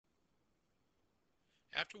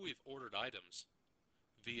After we've ordered items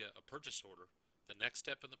via a purchase order, the next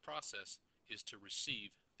step in the process is to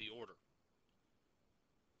receive the order.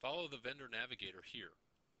 Follow the vendor navigator here.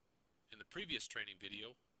 In the previous training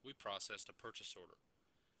video, we processed a purchase order.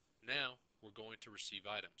 Now we're going to receive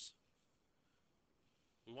items.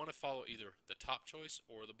 We want to follow either the top choice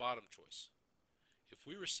or the bottom choice. If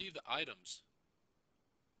we receive the items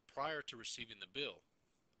prior to receiving the bill,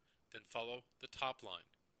 then follow the top line.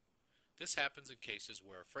 This happens in cases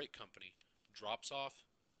where a freight company drops off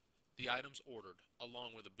the items ordered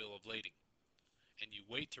along with a bill of lading, and you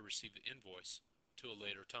wait to receive the invoice to a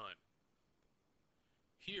later time.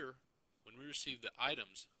 Here, when we receive the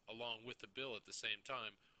items along with the bill at the same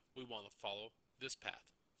time, we want to follow this path.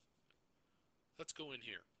 Let's go in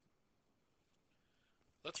here.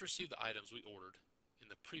 Let's receive the items we ordered in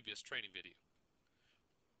the previous training video.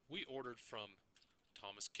 We ordered from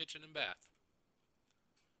Thomas Kitchen and Bath.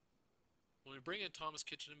 When we bring in Thomas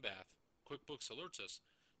Kitchen and Bath, QuickBooks alerts us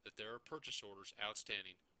that there are purchase orders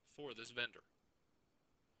outstanding for this vendor.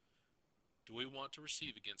 Do we want to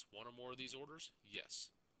receive against one or more of these orders? Yes.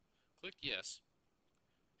 Click Yes,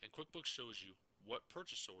 and QuickBooks shows you what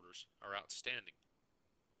purchase orders are outstanding.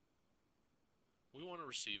 We want to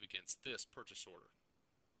receive against this purchase order.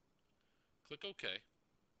 Click OK,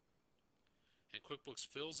 and QuickBooks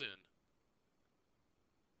fills in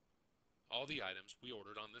all the items we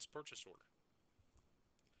ordered on this purchase order.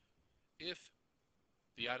 If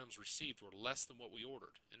the items received were less than what we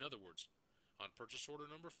ordered, in other words, on purchase order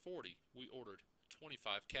number 40, we ordered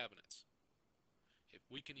 25 cabinets. If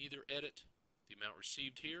we can either edit the amount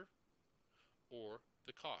received here or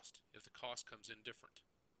the cost, if the cost comes in different.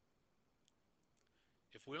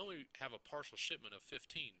 If we only have a partial shipment of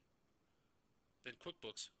 15, then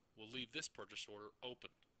QuickBooks will leave this purchase order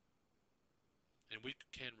open, and we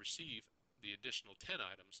can receive the additional 10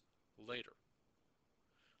 items later.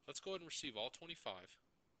 Let's go ahead and receive all 25,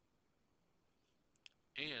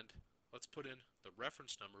 and let's put in the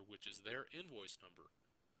reference number, which is their invoice number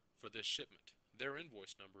for this shipment. Their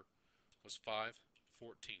invoice number was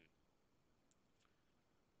 514.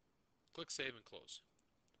 Click Save and Close.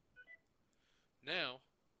 Now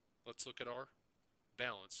let's look at our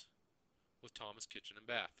balance with Thomas Kitchen and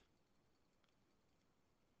Bath.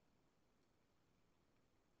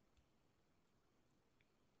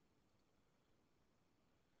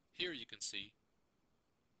 Here you can see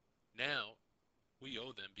now we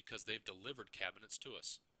owe them, because they've delivered cabinets to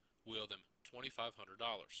us, we owe them $2,500.